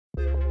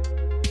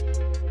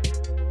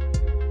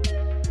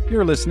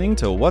You're listening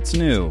to What's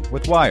New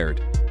with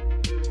Wired.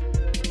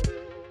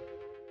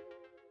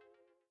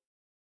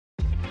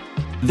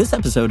 This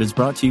episode is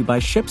brought to you by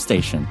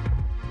ShipStation.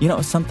 You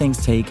know, some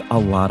things take a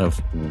lot of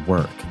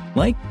work,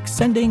 like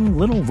sending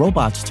little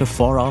robots to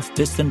far-off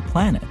distant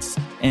planets.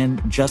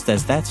 And just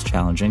as that's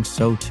challenging,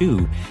 so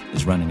too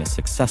is running a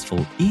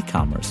successful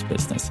e-commerce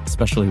business,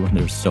 especially when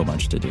there's so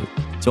much to do.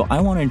 So I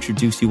want to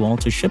introduce you all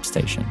to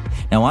ShipStation.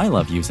 Now, I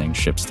love using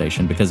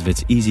ShipStation because of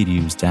its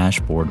easy-to-use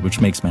dashboard,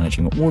 which makes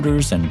managing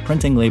orders and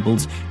printing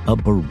labels a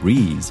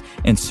breeze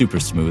and super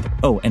smooth.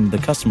 Oh, and the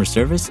customer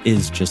service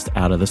is just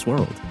out of this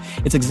world.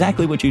 It's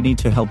exactly what you need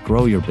to help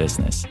grow your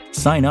business.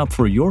 Sign up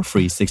for your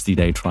free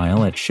 60-day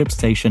trial at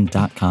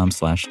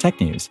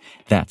shipstation.com/technews.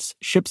 That's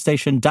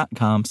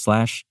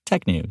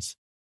shipstation.com/technews.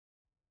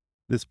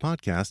 This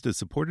podcast is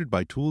supported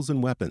by Tools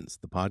and Weapons,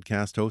 the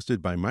podcast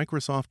hosted by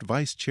Microsoft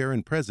Vice Chair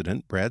and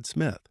President Brad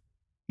Smith.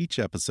 Each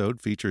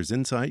episode features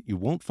insight you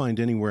won't find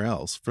anywhere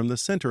else from the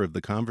center of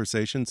the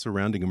conversation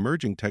surrounding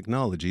emerging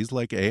technologies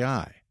like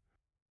AI.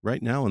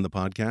 Right now on the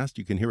podcast,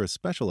 you can hear a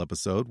special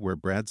episode where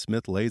Brad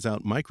Smith lays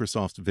out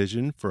Microsoft's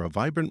vision for a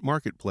vibrant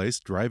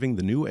marketplace driving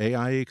the new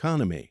AI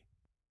economy.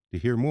 To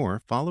hear more,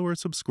 follow or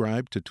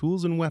subscribe to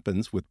Tools and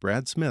Weapons with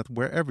Brad Smith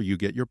wherever you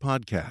get your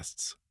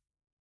podcasts.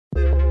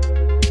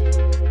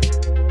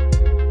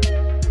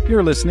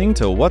 You're listening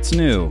to What's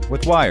New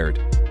with Wired.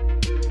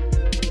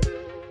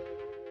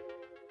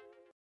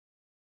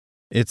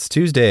 It's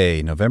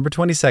Tuesday, November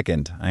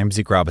 22nd. I'm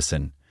Zeke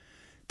Robison.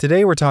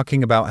 Today we're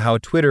talking about how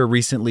Twitter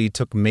recently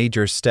took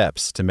major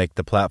steps to make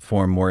the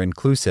platform more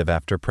inclusive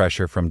after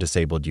pressure from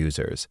disabled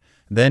users.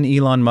 Then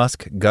Elon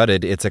Musk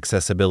gutted its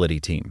accessibility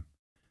team.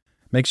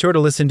 Make sure to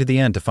listen to the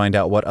end to find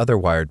out what other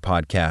Wired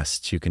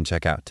podcasts you can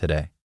check out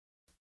today.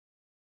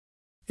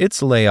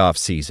 It's layoff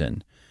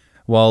season.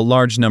 While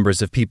large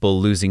numbers of people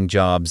losing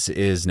jobs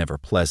is never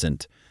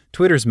pleasant,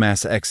 Twitter's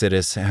mass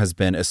exodus has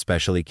been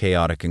especially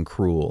chaotic and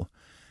cruel.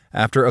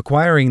 After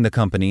acquiring the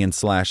company and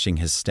slashing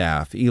his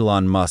staff,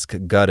 Elon Musk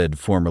gutted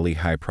formerly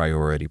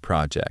high-priority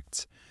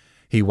projects.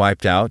 He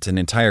wiped out an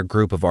entire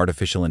group of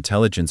artificial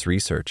intelligence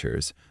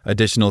researchers.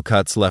 Additional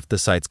cuts left the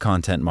site's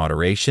content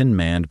moderation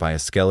manned by a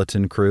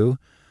skeleton crew.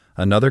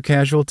 Another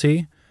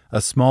casualty?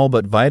 A small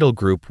but vital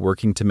group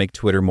working to make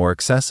Twitter more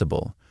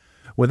accessible.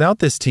 Without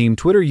this team,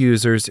 Twitter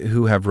users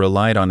who have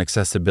relied on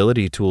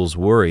accessibility tools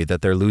worry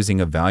that they're losing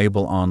a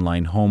valuable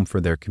online home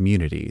for their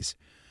communities.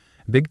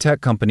 Big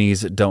tech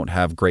companies don't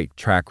have great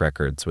track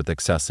records with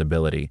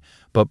accessibility,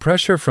 but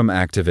pressure from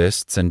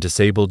activists and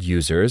disabled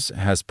users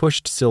has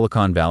pushed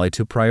Silicon Valley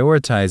to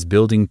prioritize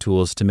building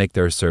tools to make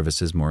their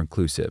services more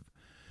inclusive.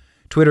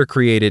 Twitter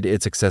created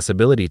its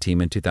accessibility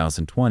team in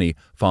 2020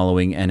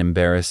 following an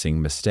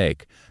embarrassing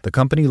mistake. The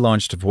company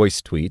launched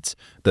voice tweets,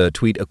 the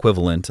tweet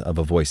equivalent of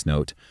a voice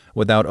note,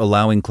 without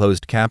allowing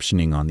closed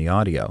captioning on the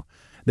audio.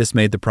 This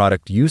made the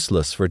product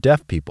useless for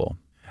deaf people.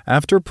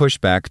 After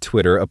pushback,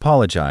 Twitter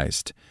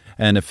apologized.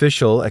 An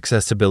official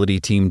accessibility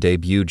team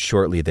debuted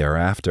shortly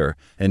thereafter.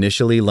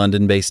 Initially,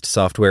 London-based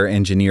software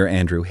engineer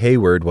Andrew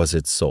Hayward was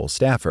its sole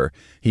staffer.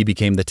 He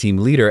became the team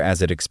leader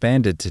as it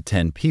expanded to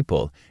 10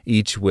 people,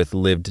 each with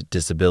lived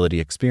disability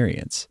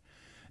experience.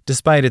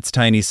 Despite its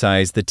tiny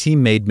size, the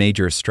team made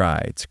major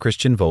strides.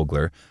 Christian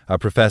Vogler, a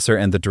professor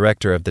and the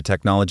director of the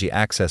Technology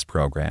Access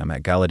Program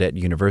at Gallaudet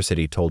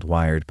University, told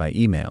Wired by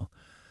email.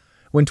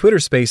 When Twitter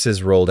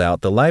Spaces rolled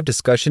out, the live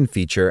discussion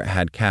feature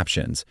had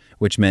captions,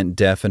 which meant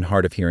deaf and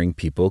hard of hearing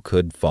people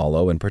could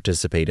follow and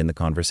participate in the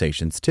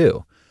conversations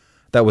too.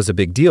 That was a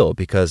big deal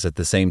because at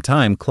the same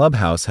time,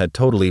 Clubhouse had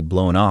totally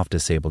blown off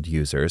disabled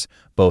users,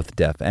 both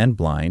deaf and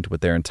blind,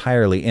 with their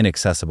entirely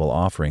inaccessible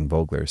offering,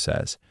 Vogler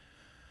says.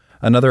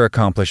 Another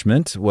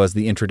accomplishment was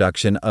the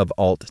introduction of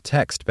alt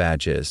text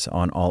badges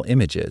on all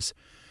images.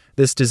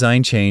 This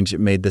design change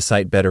made the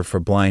site better for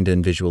blind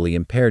and visually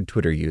impaired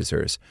Twitter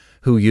users,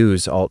 who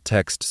use alt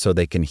text so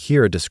they can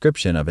hear a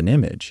description of an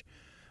image.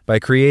 By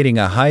creating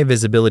a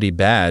high-visibility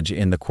badge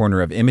in the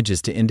corner of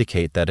images to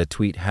indicate that a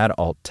tweet had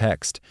alt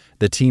text,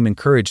 the team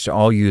encouraged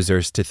all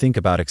users to think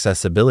about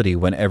accessibility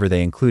whenever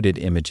they included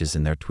images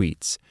in their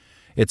tweets.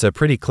 It's a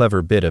pretty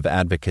clever bit of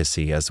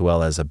advocacy as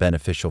well as a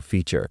beneficial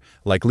feature,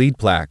 like lead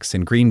plaques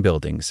in green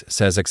buildings,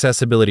 says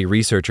accessibility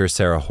researcher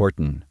Sarah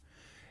Horton.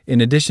 In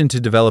addition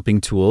to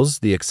developing tools,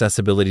 the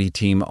accessibility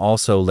team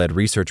also led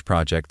research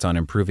projects on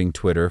improving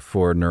Twitter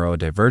for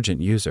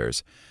neurodivergent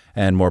users.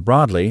 And more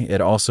broadly,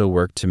 it also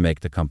worked to make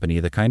the company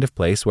the kind of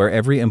place where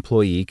every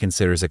employee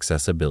considers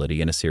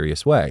accessibility in a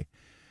serious way.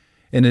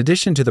 In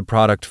addition to the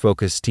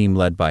product-focused team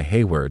led by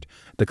Hayward,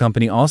 the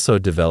company also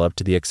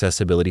developed the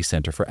Accessibility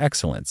Center for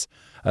Excellence,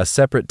 a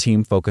separate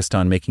team focused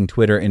on making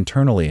Twitter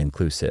internally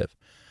inclusive.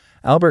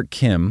 Albert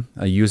Kim,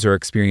 a user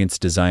experience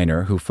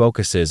designer who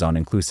focuses on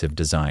inclusive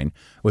design,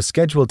 was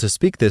scheduled to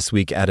speak this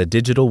week at a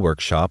digital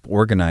workshop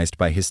organized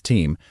by his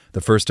team, the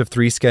first of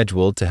 3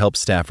 scheduled to help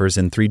staffers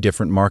in 3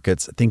 different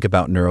markets think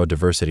about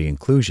neurodiversity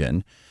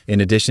inclusion. In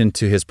addition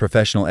to his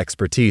professional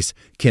expertise,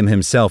 Kim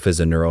himself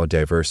is a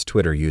neurodiverse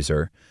Twitter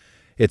user.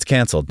 It's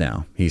canceled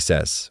now, he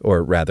says,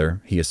 or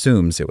rather, he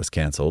assumes it was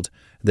canceled.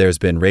 There's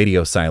been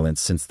radio silence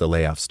since the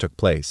layoffs took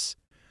place.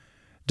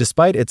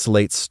 Despite its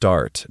late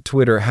start,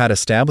 Twitter had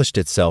established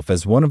itself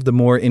as one of the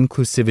more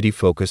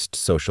inclusivity-focused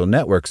social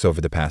networks over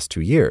the past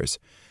 2 years.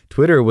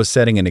 Twitter was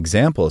setting an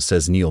example,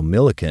 says Neil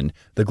Milliken,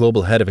 the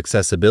global head of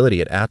accessibility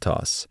at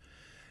Atos.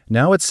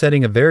 Now it's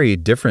setting a very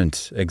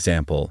different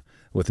example.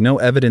 With no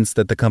evidence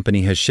that the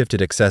company has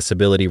shifted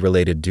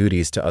accessibility-related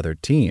duties to other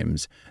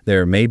teams,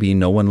 there may be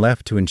no one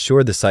left to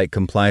ensure the site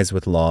complies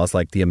with laws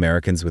like the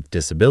Americans with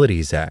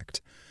Disabilities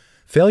Act.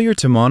 Failure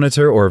to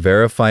monitor or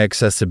verify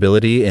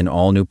accessibility in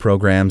all new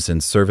programs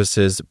and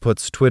services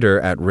puts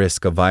Twitter at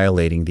risk of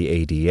violating the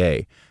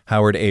ADA.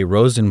 Howard A.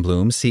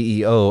 Rosenblum,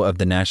 CEO of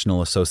the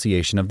National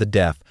Association of the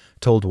Deaf,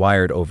 told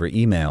Wired over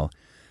email.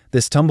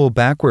 This tumble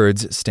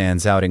backwards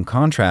stands out in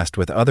contrast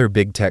with other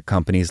big tech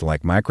companies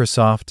like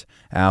Microsoft,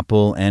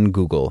 Apple, and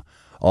Google,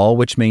 all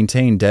which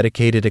maintain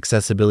dedicated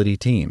accessibility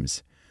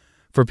teams.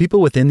 For people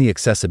within the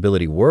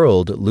accessibility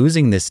world,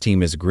 losing this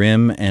team is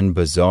grim and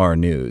bizarre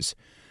news.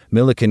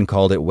 Milliken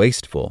called it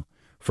wasteful.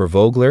 For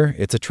Vogler,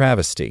 it's a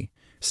travesty.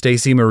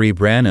 Stacey Marie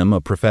Branham,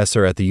 a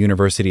professor at the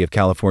University of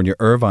California,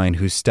 Irvine,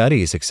 who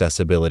studies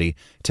accessibility,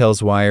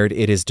 tells Wired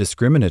it is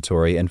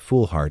discriminatory and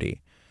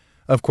foolhardy.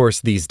 Of course,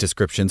 these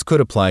descriptions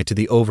could apply to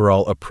the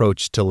overall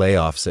approach to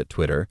layoffs at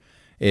Twitter.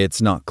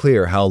 It's not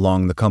clear how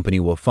long the company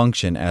will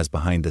function as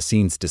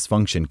behind-the-scenes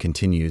dysfunction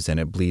continues and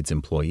it bleeds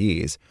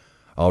employees.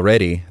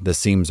 Already, the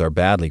seams are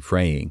badly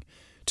fraying.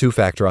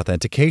 Two-factor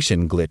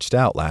authentication glitched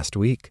out last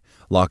week,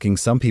 locking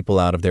some people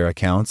out of their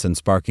accounts and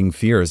sparking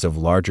fears of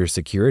larger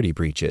security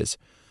breaches.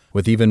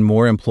 With even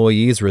more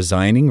employees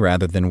resigning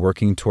rather than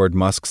working toward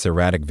Musk's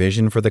erratic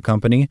vision for the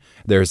company,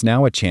 there's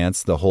now a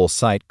chance the whole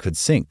site could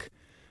sink.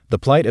 The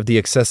plight of the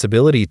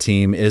accessibility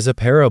team is a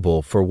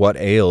parable for what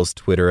ails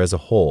Twitter as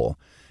a whole.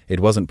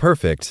 It wasn't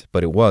perfect,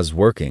 but it was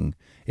working.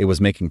 It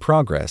was making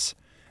progress.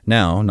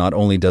 Now, not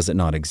only does it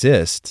not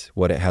exist,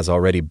 what it has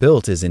already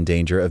built is in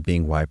danger of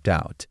being wiped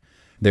out.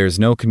 There's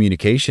no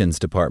communications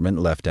department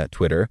left at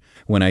Twitter.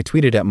 When I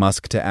tweeted at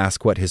Musk to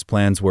ask what his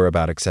plans were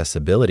about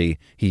accessibility,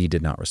 he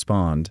did not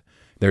respond.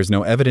 There's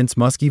no evidence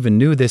Musk even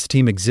knew this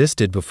team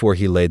existed before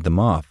he laid them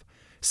off.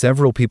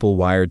 Several people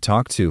Wired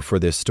talked to for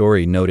this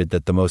story noted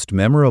that the most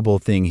memorable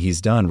thing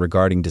he's done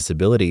regarding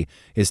disability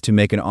is to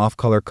make an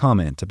off-color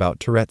comment about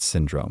Tourette's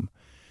syndrome.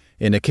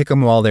 In a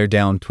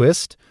kick-em-while-they're-down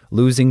twist,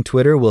 losing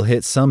Twitter will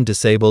hit some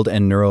disabled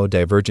and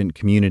neurodivergent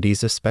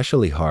communities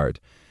especially hard.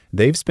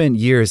 They've spent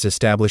years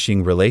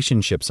establishing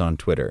relationships on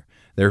Twitter.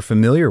 They're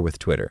familiar with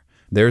Twitter.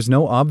 There's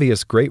no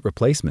obvious great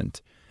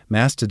replacement.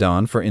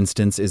 Mastodon, for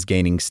instance, is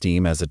gaining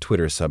steam as a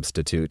Twitter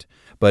substitute,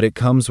 but it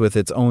comes with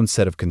its own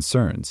set of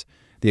concerns.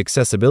 The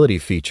accessibility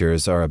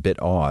features are a bit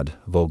odd,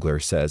 Vogler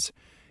says.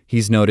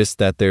 He's noticed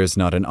that there's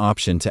not an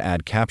option to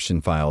add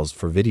caption files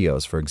for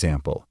videos, for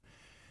example.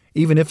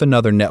 Even if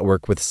another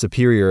network with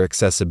superior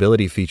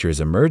accessibility features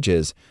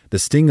emerges, the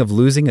sting of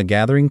losing a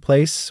gathering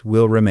place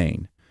will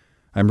remain.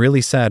 I'm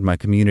really sad my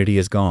community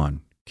is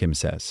gone, Kim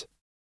says.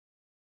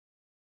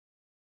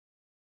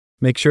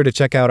 Make sure to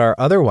check out our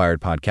other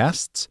Wired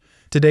podcasts.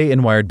 Today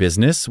in Wired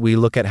Business, we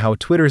look at how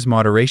Twitter's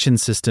moderation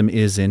system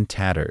is in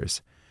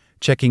tatters.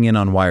 Checking in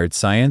on Wired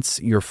Science,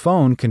 your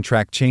phone can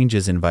track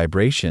changes in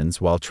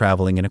vibrations while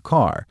traveling in a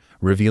car,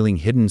 revealing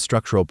hidden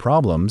structural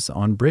problems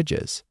on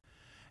bridges.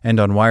 And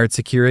on Wired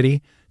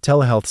Security,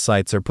 telehealth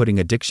sites are putting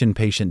addiction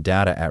patient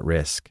data at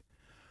risk.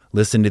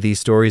 Listen to these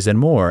stories and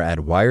more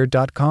at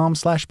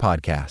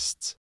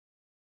wired.com/podcasts.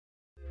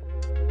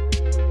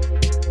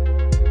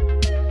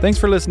 Thanks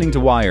for listening to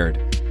Wired.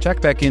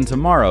 Check back in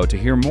tomorrow to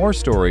hear more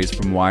stories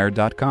from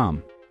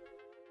Wired.com.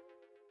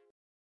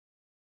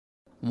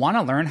 Want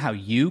to learn how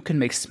you can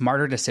make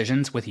smarter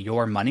decisions with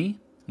your money?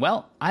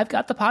 Well, I've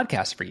got the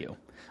podcast for you.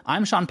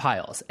 I'm Sean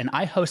Piles, and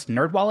I host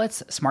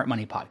NerdWallet's Smart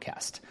Money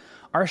Podcast.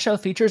 Our show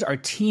features our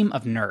team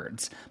of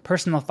nerds,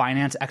 personal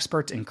finance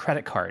experts in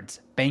credit cards,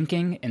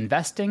 banking,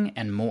 investing,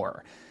 and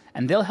more.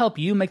 And they'll help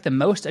you make the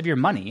most of your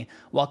money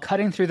while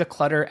cutting through the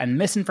clutter and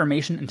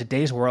misinformation in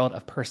today's world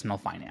of personal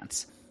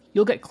finance.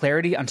 You'll get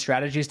clarity on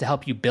strategies to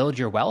help you build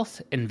your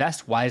wealth,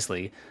 invest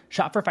wisely,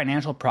 shop for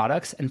financial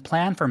products, and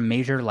plan for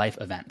major life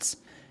events.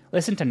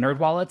 Listen to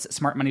NerdWallet's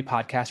Smart Money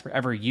Podcast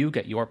wherever you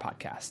get your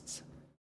podcasts.